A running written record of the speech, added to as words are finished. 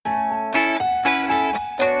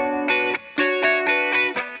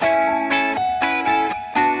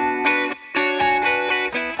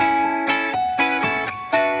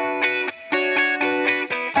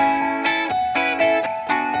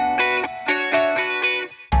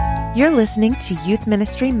You're listening to Youth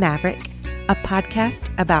Ministry Maverick, a podcast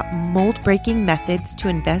about mold-breaking methods to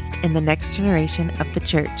invest in the next generation of the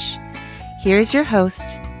church. Here's your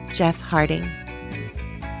host, Jeff Harding.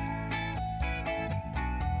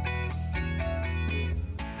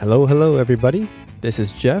 Hello, everybody. This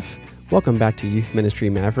is Jeff. Welcome back to Youth Ministry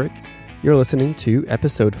Maverick. You're listening to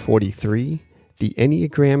episode 43, The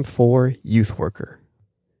Enneagram 4 Youth Worker.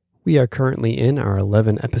 We are currently in our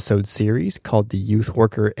 11-episode series called the Youth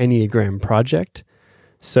Worker Enneagram Project.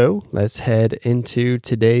 So let's head into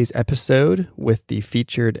today's episode with the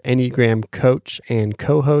featured Enneagram coach and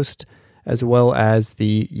co-host, as well as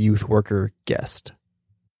the Youth Worker guest.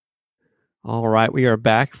 All right, we are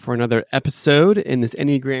back for another episode in this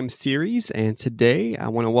Enneagram series, and today I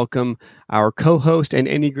want to welcome our co-host and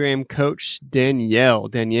Enneagram coach, Danielle.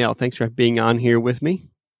 Danielle, thanks for being on here with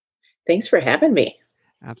me. Thanks for having me.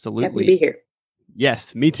 Absolutely. Happy to be here.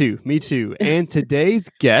 Yes, me too. And today's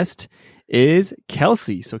guest is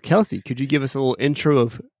Kelsey. So Kelsey, could you give us a little intro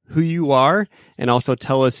of who you are and also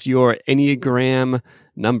tell us your Enneagram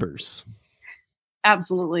numbers?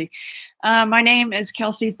 Absolutely. My name is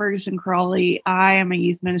Kelsey Ferguson Crawley. I am a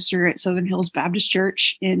youth minister at Southern Hills Baptist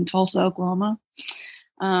Church in Tulsa, Oklahoma.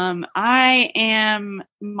 My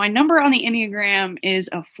number on the Enneagram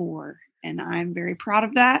is a 4, and I'm very proud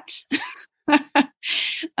of that.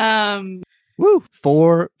 Woo!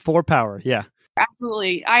 Four power. Yeah.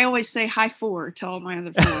 Absolutely. I always say high 4 to all my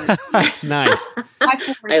other 4s. Nice.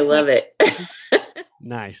 I love it.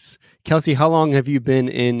 Nice. Kelsey, how long have you been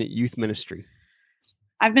in youth ministry?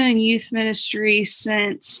 I've been in youth ministry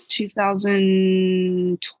since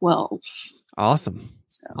 2012. Awesome.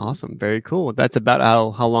 Awesome. Very cool. That's about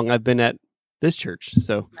how long I've been at this church.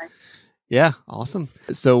 So Nice. Yeah, awesome.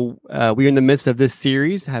 So we're in the midst of this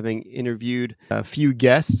series, having interviewed a few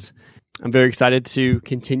guests. I'm very excited to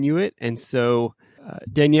continue it. And so,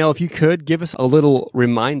 Danielle, if you could give us a little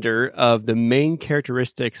reminder of the main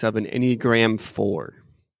characteristics of an Enneagram 4.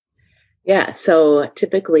 Yeah, so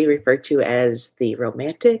typically referred to as the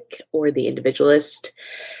romantic or the individualist.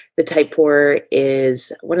 The type 4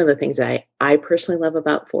 is one of the things I personally love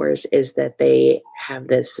about 4s is that they have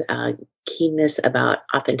this keenness about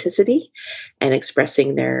authenticity and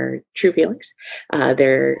expressing their true feelings.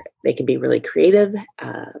 They can be really creative.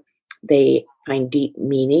 They find deep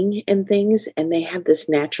meaning in things, and they have this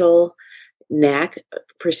natural knack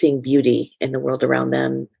for seeing beauty in the world around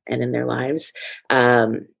them and in their lives.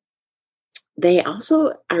 They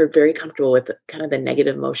also are very comfortable with kind of the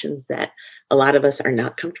negative emotions that a lot of us are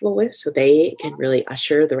not comfortable with. So they can really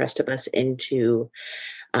usher the rest of us into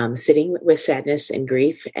sitting with sadness and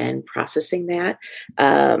grief and processing that.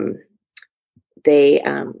 One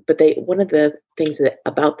of the things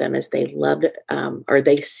about them is they love, or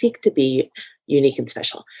they seek to be unique and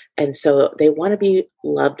special. And so they want to be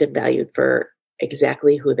loved and valued for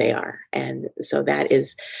exactly who they are. And so that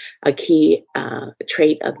is a key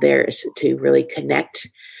trait of theirs, to really connect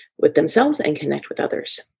with themselves and connect with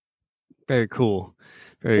others. Very cool.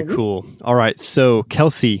 Very cool. All right. So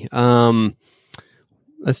Kelsey,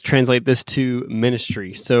 let's translate this to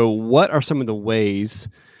ministry. So what are some of the ways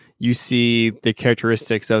you see the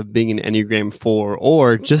characteristics of being an Enneagram 4,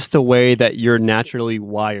 or just the way that you're naturally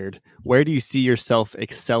wired? Where do you see yourself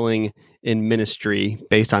excelling in ministry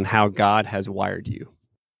based on how God has wired you?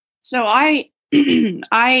 So I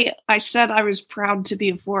said I was proud to be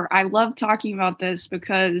a 4. I love talking about this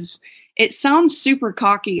because it sounds super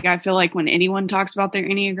cocky, I feel like, when anyone talks about their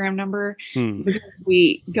Enneagram number, because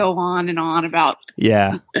we go on and on about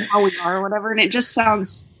how we are or whatever, and it just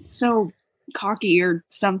sounds so cocky or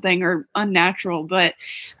something, or unnatural. But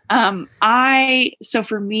so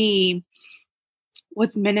for me,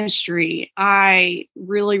 with ministry, I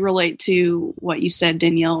really relate to what you said,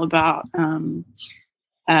 Danielle, about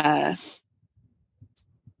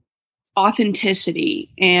authenticity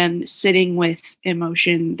and sitting with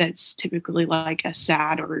emotion that's typically like a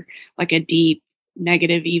sad or like a deep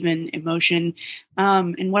negative even emotion.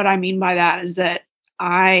 And what I mean by that is that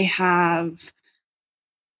I have,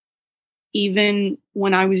 even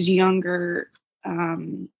when I was younger,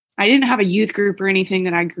 I didn't have a youth group or anything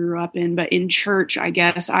that I grew up in, but in church, I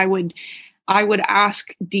guess I would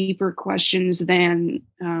ask deeper questions than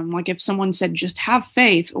like if someone said, just have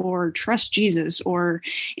faith or trust Jesus or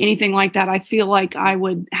anything like that. I feel like I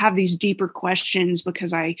would have these deeper questions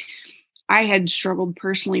because I had struggled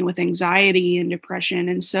personally with anxiety and depression.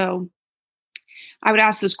 And so I would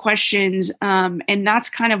ask those questions. And that's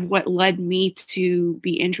kind of what led me to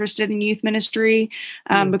be interested in youth ministry,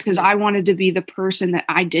 because I wanted to be the person that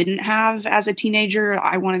I didn't have as a teenager.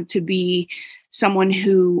 I wanted to be someone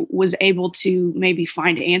who was able to maybe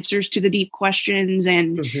find answers to the deep questions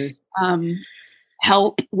and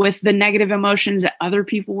help with the negative emotions that other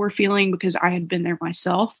people were feeling because I had been there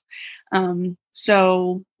myself.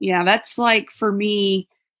 So yeah, that's like for me,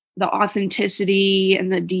 the authenticity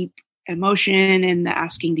and the deep emotion and the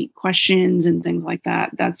asking deep questions and things like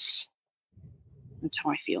that. That's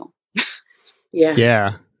how I feel.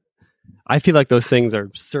 Yeah. I feel like those things are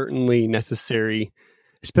certainly necessary,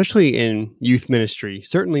 especially in youth ministry,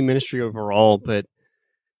 certainly ministry overall. But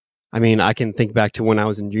I mean, I can think back to when I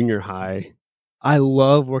was in junior high. I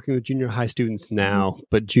love working with junior high students now,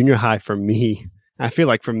 but junior high for me, I feel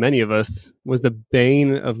like for many of us, was the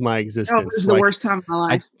bane of my existence. Oh, it was the worst time of my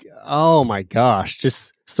life. Oh my gosh,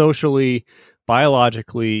 just socially,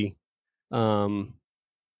 biologically,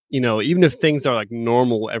 even if things are like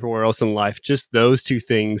normal everywhere else in life, just those two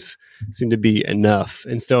things seem to be enough.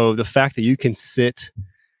 And so the fact that you can sit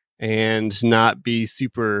and not be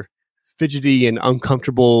super fidgety and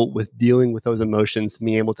uncomfortable with dealing with those emotions,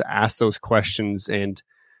 being able to ask those questions and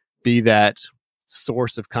be that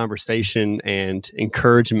source of conversation and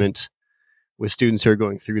encouragement with students who are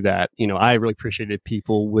going through that. I really appreciated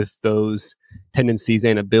people with those tendencies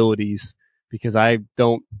and abilities because I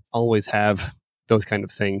don't always have those kind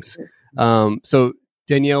of things. So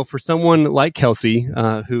Danielle, for someone like Kelsey,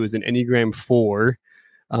 who is an Enneagram 4,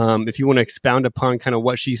 if you want to expound upon kind of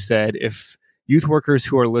what she said, if youth workers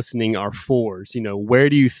who are listening are 4s, where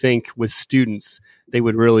do you think with students they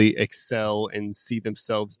would really excel and see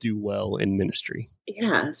themselves do well in ministry?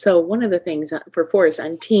 Yeah. So one of the things for 4s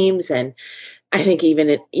on teams, and I think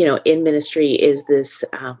even in ministry, is this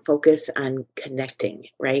focus on connecting,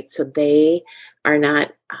 right? So they are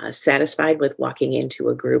not satisfied with walking into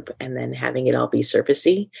a group and then having it all be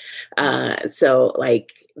surfacey. So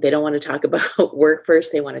like they don't want to talk about work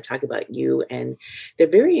first; they want to talk about you, and they're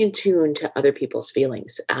very in tune to other people's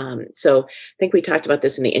feelings. So I think we talked about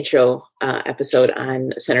this in the intro episode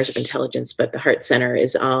on centers of intelligence, but the heart center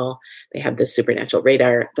they have this supernatural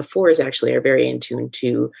radar. The 4s actually are very in tune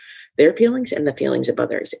to their feelings and the feelings of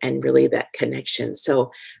others, and really that connection.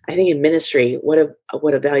 So I think in ministry, what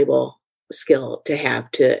a valuable skill to have,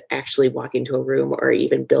 to actually walk into a room or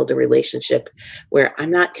even build a relationship where I'm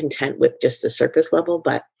not content with just the surface level,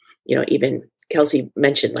 but even Kelsey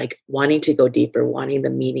mentioned like wanting to go deeper, wanting the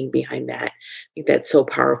meaning behind that. I think that's so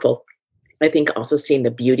powerful. I think also seeing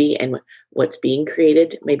the beauty and what's being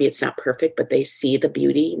created. Maybe it's not perfect, but they see the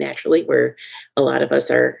beauty naturally, where a lot of us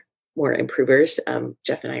are more improvers.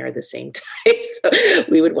 Jeff and I are the same type, so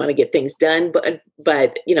we would want to get things done, but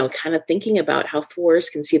kind of thinking about how 4s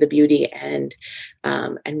can see the beauty and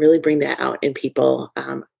really bring that out in people.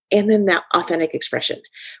 And then that authentic expression,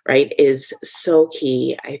 right, is so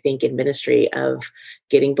key, I think, in ministry, of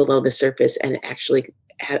getting below the surface and actually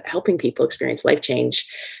helping people experience life change.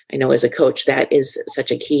 I know as a coach, that is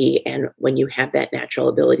such a key. And when you have that natural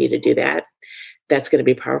ability to do that, that's going to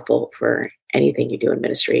be powerful for anything you do in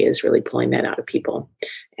ministry, is really pulling that out of people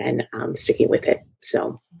and sticking with it.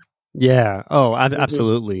 So, yeah. Oh,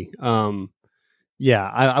 absolutely. I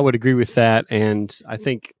would agree with that. And I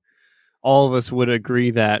think all of us would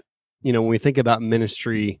agree that, when we think about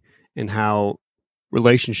ministry and how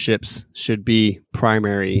relationships should be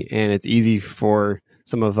primary, and it's easy for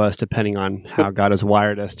some of us, depending on how God has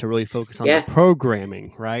wired us, to really focus on the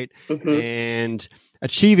programming, right? And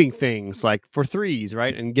achieving things like for 3s,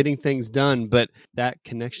 right? And getting things done. But that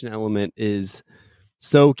connection element is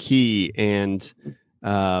so key. And,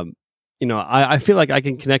 I feel like I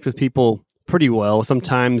can connect with people pretty well.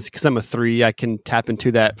 Sometimes because I'm a 3, I can tap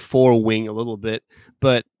into that 4 wing a little bit.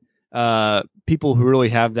 But people who really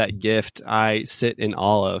have that gift, I sit in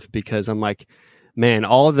awe of, because I'm like, man,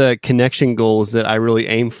 all the connection goals that I really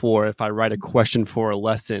aim for, if I write a question for a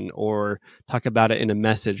lesson or talk about it in a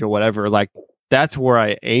message or whatever, like that's where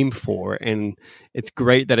I aim for. And it's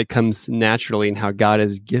great that it comes naturally, and how God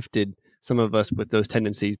has gifted some of us with those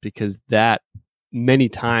tendencies, because that many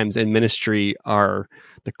times in ministry are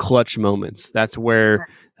the clutch moments. That's where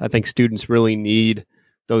I think students really need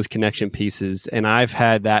those connection pieces. And I've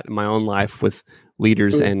had that in my own life with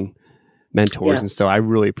leaders and mentors. And so I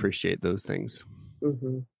really appreciate those things.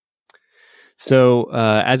 So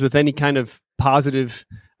as with any kind of positive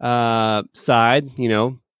side,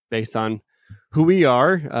 based on who we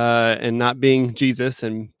are and not being Jesus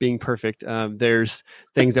and being perfect, there's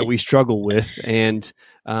things that we struggle with. And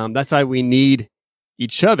that's why we need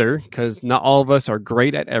each other, because not all of us are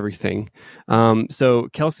great at everything. So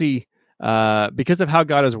Kelsey, because of how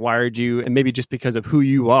God has wired you, and maybe just because of who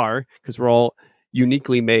you are, because we're all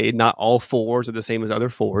uniquely made, not all 4s are the same as other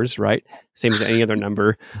 4s, right? Same as any other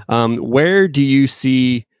number. Where do you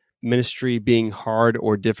see ministry being hard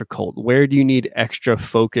or difficult? Where do you need extra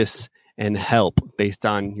focus and help based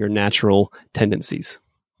on your natural tendencies?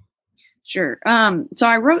 Sure. So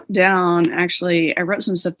I wrote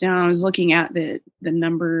some stuff down. I was looking at the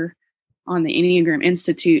number on the Enneagram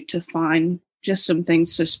Institute to find just some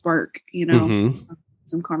things to spark,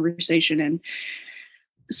 some conversation. And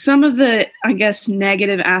some of the, I guess,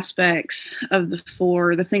 negative aspects of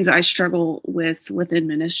the things I struggle with within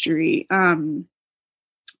ministry.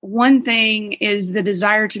 One thing is the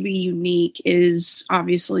desire to be unique is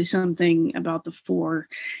obviously something about the 4,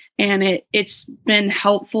 and it's been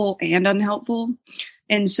helpful and unhelpful.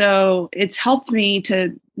 And so it's helped me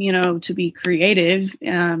to be creative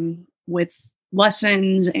with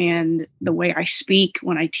lessons and the way I speak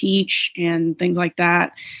when I teach and things like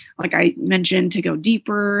that. Like I mentioned, to go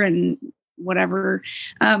deeper and whatever.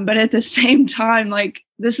 But at the same time, like,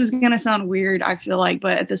 this is going to sound weird, I feel like,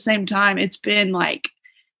 but at the same time, it's been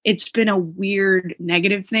a weird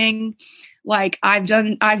negative thing. Like I've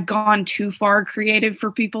gone too far creative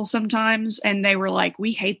for people sometimes, and they were like,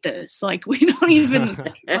 "We hate this. Like we don't even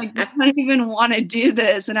want to do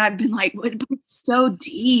this." And I've been like, "But it's so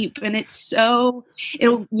deep, and it's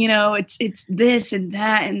this and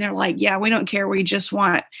that." And they're like, "Yeah, we don't care. We just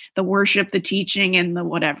want the worship, the teaching, and the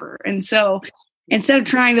whatever." And so instead of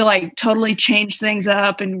trying to like totally change things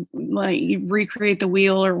up and like recreate the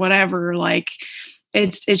wheel or whatever, like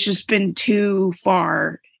it's just been too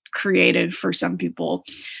far creative for some people.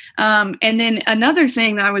 And then another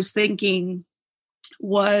thing that I was thinking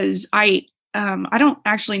was I don't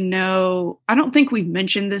actually know. I don't think we've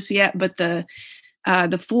mentioned this yet, but the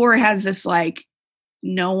 4 has this like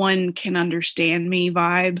no one can understand me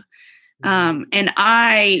vibe. And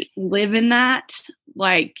I live in that.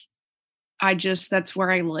 Like that's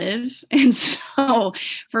where I live. And so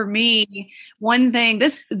for me, one thing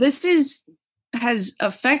has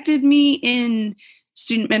affected me in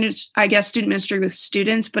student ministry with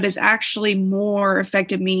students, but has actually more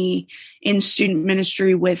affected me in student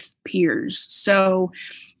ministry with peers. So,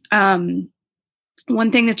 one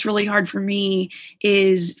thing that's really hard for me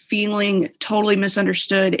is feeling totally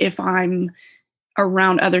misunderstood if I'm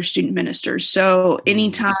around other student ministers. So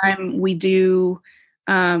anytime we do,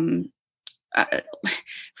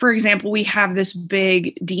 for example, we have this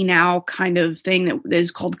big D-Now kind of thing that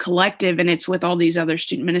is called Collective, and it's with all these other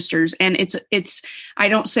student ministers. And it's I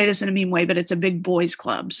don't say this in a mean way, but it's a big boys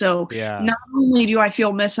club. So not only do I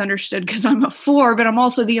feel misunderstood because I'm a 4, but I'm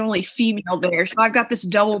also the only female there. So I've got this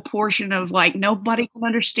double portion of like, nobody can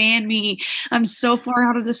understand me. I'm so far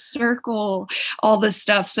out of the circle, all this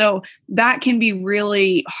stuff. So that can be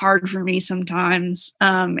really hard for me sometimes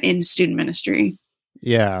in student ministry.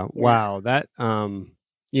 Yeah. Wow. That,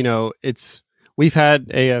 we've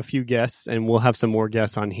had a few guests, and we'll have some more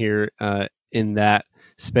guests on here in that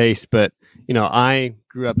space. But, I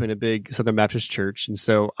grew up in a big Southern Baptist church. And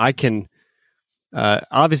so I can,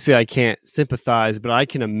 obviously I can't sympathize, but I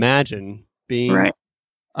can imagine being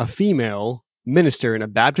a female minister in a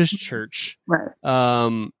Baptist church,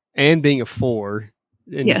 and being a 4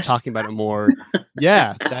 and just talking about it more.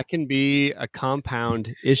 Yeah, that can be a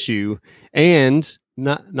compound issue. And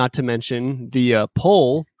not to mention the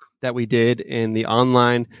poll that we did in the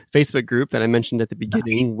online Facebook group that I mentioned at the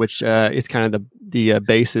beginning, which is kind of the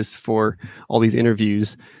basis for all these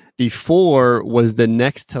interviews. The 4 was the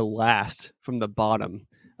next to last from the bottom.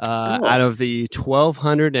 Out of the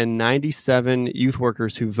 1,297 youth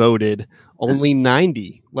workers who voted, only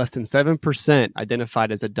 90, less than 7%,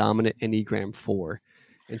 identified as a dominant Enneagram 4.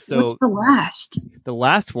 And so, what's the last? The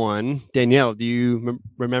last one, Danielle, do you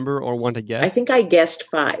remember or want to guess? I think I guessed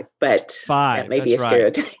 5, but 5, that may be a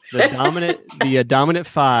stereotype. The dominant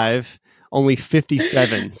 5, only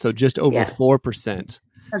 57, so just over 4%.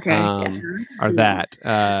 Are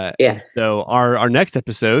that. Yes. So our next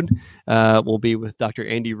episode will be with Dr.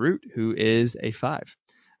 Andy Root, who is a 5.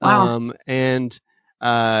 Wow.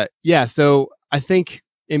 So I think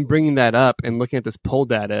in bringing that up and looking at this poll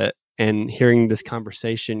data and hearing this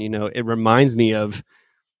conversation, it reminds me of,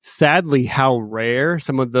 sadly, how rare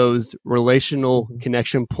some of those relational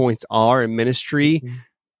connection points are in ministry,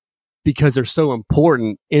 because they're so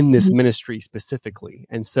important in this ministry specifically.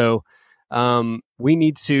 And so we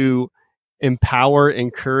need to empower,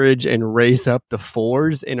 encourage, and raise up the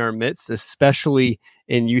 4s in our midst, especially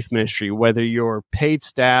in youth ministry, whether you're paid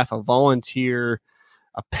staff, a volunteer,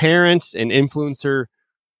 a parent, an influencer,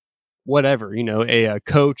 whatever, a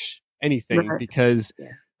coach, anything, because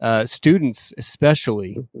students,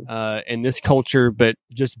 especially in this culture, but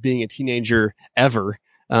just being a teenager ever,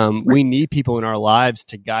 we need people in our lives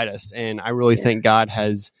to guide us. And I really think God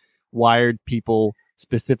has wired people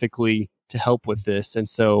specifically to help with this. And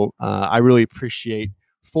so I really appreciate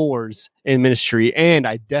fours in ministry, and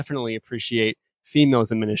I definitely appreciate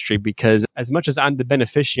females in ministry, because as much as I'm the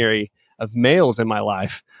beneficiary of males in my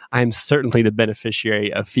life, I'm certainly the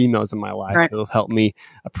beneficiary of females in my life Right. who have helped me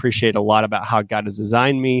appreciate a lot about how God has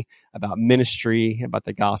designed me, about ministry, about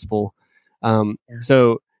the gospel.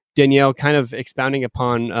 So Danielle, kind of expounding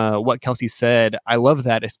upon what Kelsey said, I love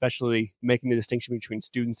that, especially making the distinction between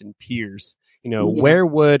students and peers. Where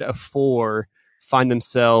would a 4 find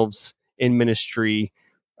themselves in ministry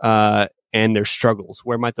and their struggles?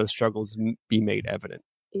 Where might those struggles be made evident?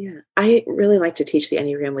 Yeah, I really like to teach the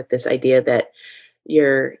Enneagram with this idea that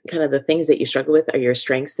your kind of the things that you struggle with are your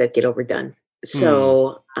strengths that get overdone.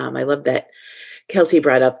 So I love that Kelsey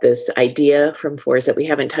brought up this idea from 4s that we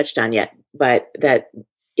haven't touched on yet, but that,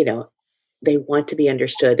 they want to be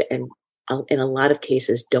understood and in a lot of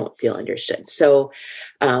cases don't feel understood. So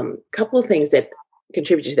a couple of things that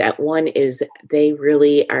contribute to that. One is they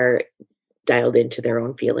really are dialed into their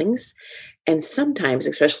own feelings. And sometimes,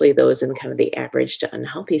 especially those in kind of the average to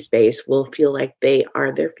unhealthy space, will feel like they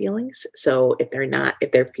are their feelings. So if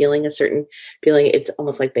they're feeling a certain feeling, it's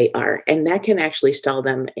almost like they are. And that can actually stall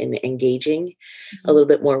them in engaging a little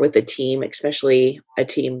bit more with the team, especially a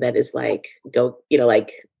team that is like,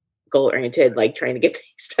 goal oriented, like trying to get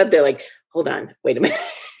things done. They're like, hold on, wait a minute.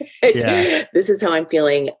 Yeah. This is how I'm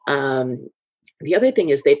feeling. The other thing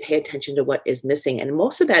is they pay attention to what is missing. And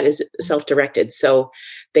most of that is self-directed. So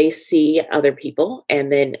they see other people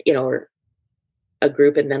and then, or a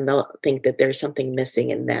group, and then they'll think that there's something missing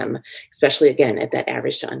in them, especially again, at that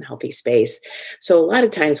average to unhealthy space. So a lot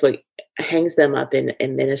of times what hangs them up in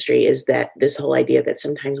ministry is that this whole idea that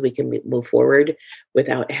sometimes we can move forward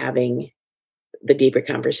without having the deeper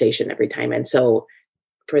conversation every time. And so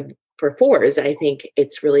for 4s, I think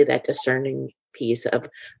it's really that discerning piece of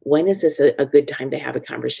when is this a good time to have a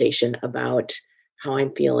conversation about how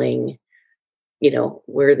I'm feeling,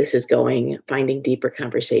 where this is going, finding deeper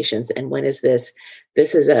conversations. And when is this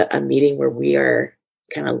is a meeting where we are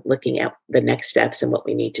kind of looking at the next steps and what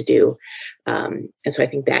we need to do. And so I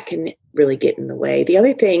think that can really get in the way. The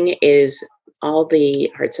other thing is all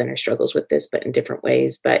the heart center struggles with this, but in different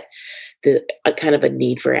ways, but a kind of a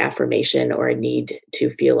need for affirmation or a need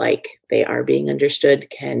to feel like they are being understood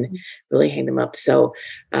can really hang them up. So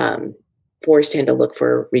 4s tend to look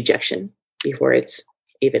for rejection before it's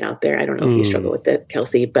even out there. I don't know if you struggle with that,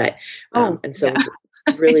 Kelsey, but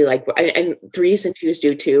really like, and 3s and 2s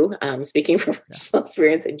do too. Speaking from personal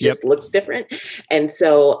experience, it just looks different. And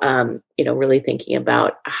so, really thinking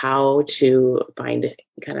about how to find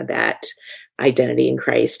kind of that identity in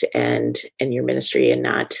Christ and in your ministry and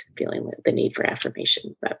not feeling the need for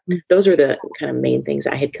affirmation. But those are the kind of main things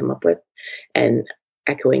I had come up with, and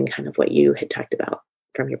echoing kind of what you had talked about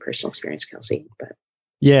from your personal experience, Kelsey. But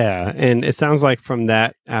yeah. And it sounds like from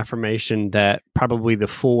that affirmation that probably the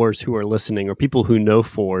 4s who are listening, or people who know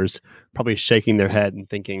 4s, probably shaking their head and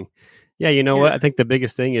thinking, what? I think the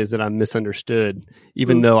biggest thing is that I'm misunderstood,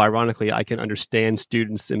 even though ironically I can understand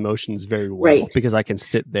students' emotions very well because I can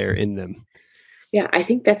sit there in them. Yeah, I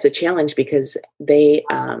think that's a challenge because they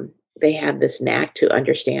have this knack to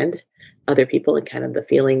understand other people and kind of the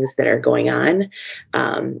feelings that are going on.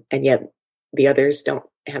 And yet the others don't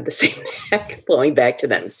have the same knack flowing back to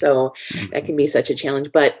them. So that can be such a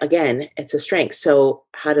challenge. But again, it's a strength. So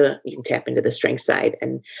you can tap into the strength side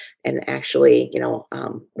and actually,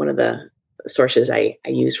 one of the sources I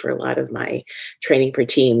use for a lot of my training for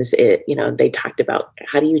teams, they talked about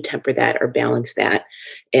how do you temper that or balance that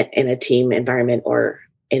in a team environment or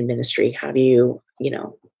in ministry? How do you,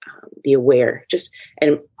 be aware?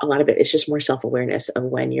 And a lot of it is just more self-awareness of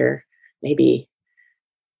when you're maybe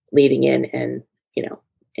leading in and,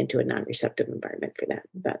 into a non-receptive environment for that.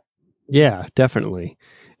 But yeah, definitely.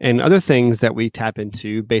 And other things that we tap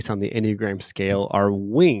into based on the Enneagram scale are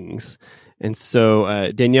wings. And so,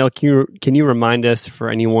 Danielle, can you remind us, for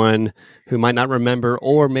anyone who might not remember,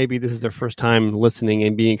 or maybe this is their first time listening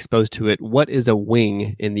and being exposed to it, what is a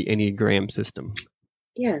wing in the Enneagram system?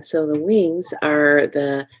 Yeah, so the wings are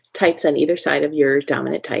the types on either side of your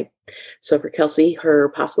dominant type. So for Kelsey, her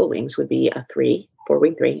possible wings would be a 3,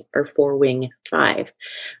 4-wing 3, or 4-wing 5.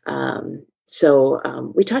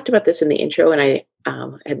 So we talked about this in the intro, and I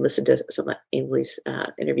had listened to some of Ainsley's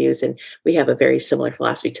interviews, and we have a very similar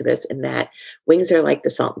philosophy to this, in that wings are like the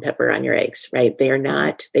salt and pepper on your eggs, right? They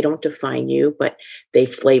don't define you, but they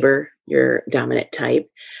flavor your dominant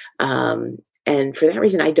type. And for that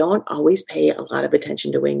reason, I don't always pay a lot of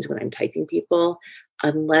attention to wings when I'm typing people,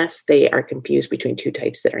 unless they are confused between 2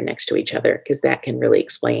 types that are next to each other, because that can really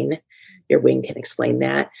explain, your wing can explain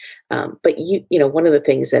that. But one of the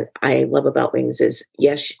things that I love about wings is,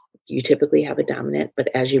 yes, you typically have a dominant, but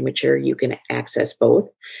as you mature, you can access both.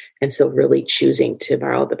 And so really choosing to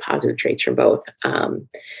borrow the positive traits from both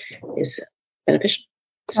is beneficial.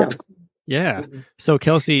 So, That's cool. Yeah. So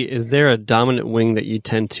Kelsey, is there a dominant wing that you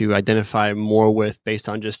tend to identify more with based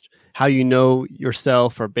on just how you know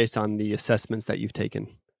yourself or based on the assessments that you've taken?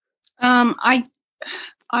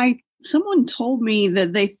 Someone told me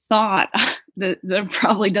that they thought that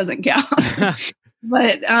probably doesn't count,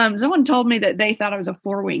 but someone told me that they thought I was a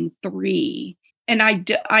 4-wing 3, and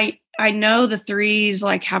I know the 3s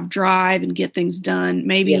like have drive and get things done,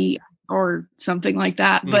 maybe or something like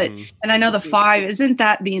that. But and I know the 5 isn't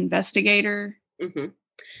that the investigator.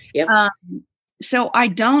 Yeah. So I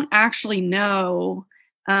don't actually know.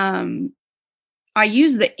 I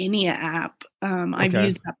use the Ennea app. I've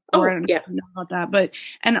used that before. I don't know about that, but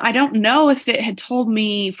I don't know if it had told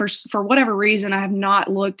me for whatever reason. I have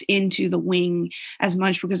not looked into the wing as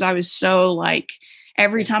much because I was so like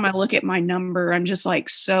every time I look at my number, I'm just like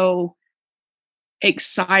so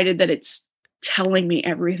excited that it's telling me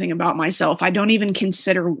everything about myself. I don't even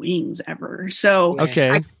consider wings ever. So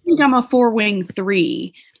I think I'm a 4-wing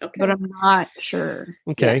 3, but I'm not sure.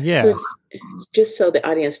 Okay. Yeah. So just so the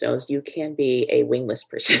audience knows, you can be a wingless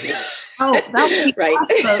person. Oh, that would be right.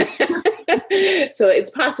 Awesome. So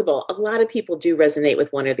it's possible. A lot of people do resonate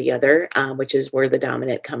with one or the other, which is where the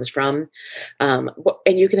dominant comes from. And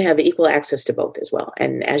you can have equal access to both as well.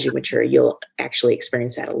 And as you mature, you'll actually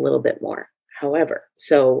experience that a little bit more. However,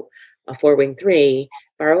 so a 4-wing 3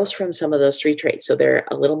 borrows from some of those 3 traits. So they're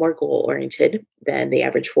a little more goal-oriented than the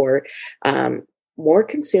average 4, more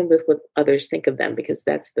consumed with what others think of them, because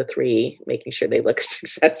that's the 3, making sure they look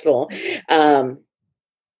successful. And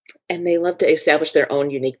they love to establish their own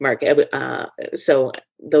unique mark. So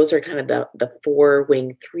those are kind of the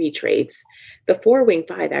 4-wing 3 traits. The 4-wing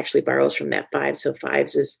 5 actually borrows from that 5. So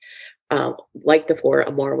 5s is like the 4,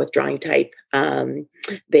 a more withdrawing type.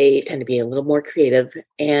 They tend to be a little more creative.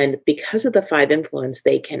 And because of the 5 influence,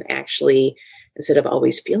 they can actually, instead of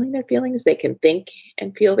always feeling their feelings, they can think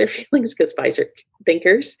and feel their feelings, because 5s are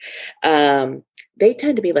thinkers. They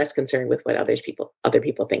tend to be less concerned with what other people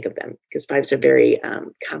think of them, because 5s are very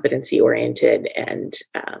competency oriented and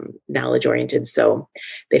knowledge oriented. So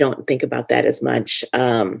they don't think about that as much.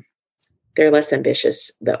 They're less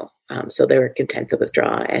ambitious though. So they're content to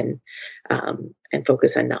withdraw and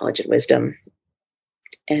focus on knowledge and wisdom.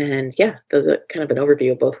 And those are kind of an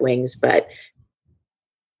overview of both wings, but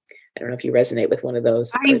I don't know if you resonate with one of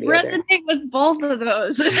those. I resonate with both of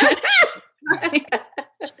those. I was like,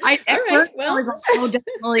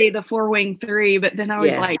 definitely the 4-wing 3, but then I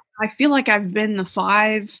was like, I feel like I've been the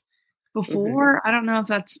 5 before. I don't know if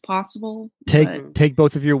that's possible. Take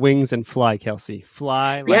both of your wings and fly, Kelsey.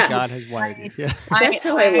 Fly like God has wired you. That's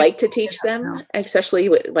how I like to teach them, especially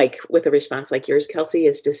with a response like yours, Kelsey,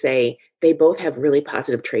 is to say they both have really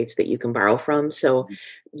positive traits that you can borrow from. So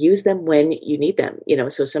use them when you need them.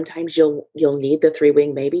 So sometimes you'll need the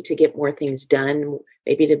 3-wing maybe to get more things done,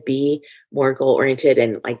 maybe to be more goal oriented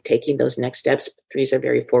and like taking those next steps. 3s are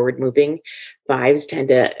very forward moving. 5s tend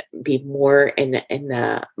to be more in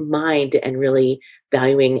the mind and really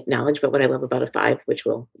valuing knowledge. But what I love about a 5, which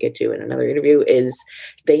we'll get to in another interview, is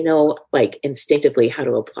they know like instinctively how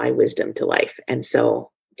to apply wisdom to life. And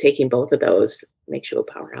so taking both of those makes you a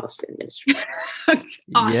powerhouse in ministry.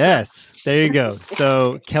 Awesome. Yes, there you go.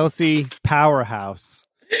 So Kelsey, powerhouse.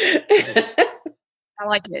 I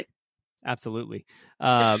like it. Absolutely.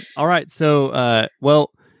 All right. So,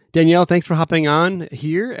 Danielle, thanks for hopping on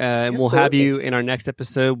here. And we'll have you in our next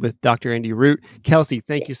episode with Dr. Andy Root. Kelsey,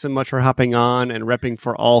 thank you so much for hopping on and repping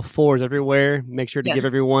for all 4s everywhere. Make sure to give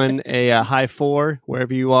everyone a high 4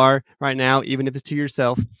 wherever you are right now, even if it's to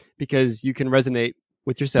yourself, because you can resonate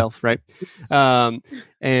with yourself, right? Thank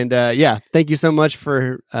you so much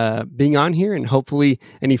for being on here. And hopefully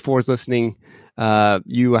any 4s listening,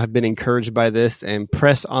 you have been encouraged by this and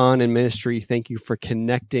press on in ministry. Thank you for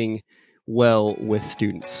connecting well with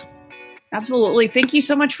students. Absolutely. Thank you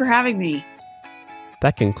so much for having me.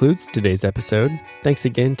 That concludes today's episode. Thanks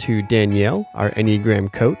again to Danielle, our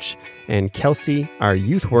Enneagram coach, and Kelsey, our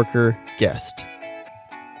youth worker guest.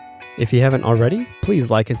 If you haven't already, please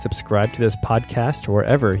like and subscribe to this podcast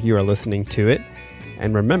wherever you are listening to it.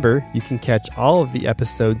 And remember, you can catch all of the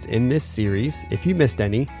episodes in this series, if you missed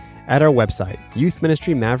any, at our website,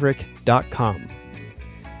 youthministrymaverick.com.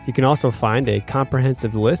 You can also find a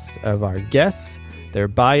comprehensive list of our guests, their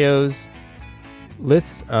bios,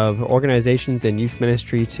 lists of organizations in youth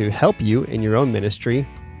ministry to help you in your own ministry.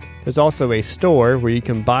 There's also a store where you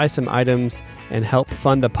can buy some items and help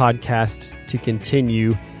fund the podcast to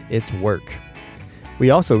continue its work. We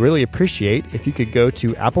also really appreciate if you could go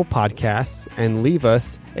to Apple Podcasts and leave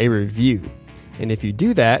us a review. And if you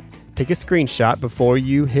do that, take a screenshot before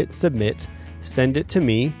you hit submit, send it to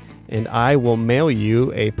me, and I will mail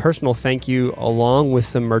you a personal thank you along with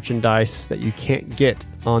some merchandise that you can't get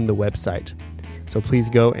on the website. So please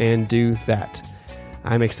go and do that.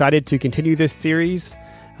 I'm excited to continue this series.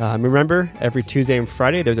 Remember, every Tuesday and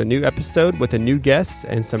Friday, there's a new episode with a new guest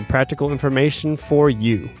and some practical information for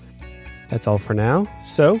you. That's all for now.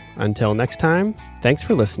 So until next time, thanks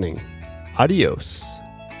for listening. Adios.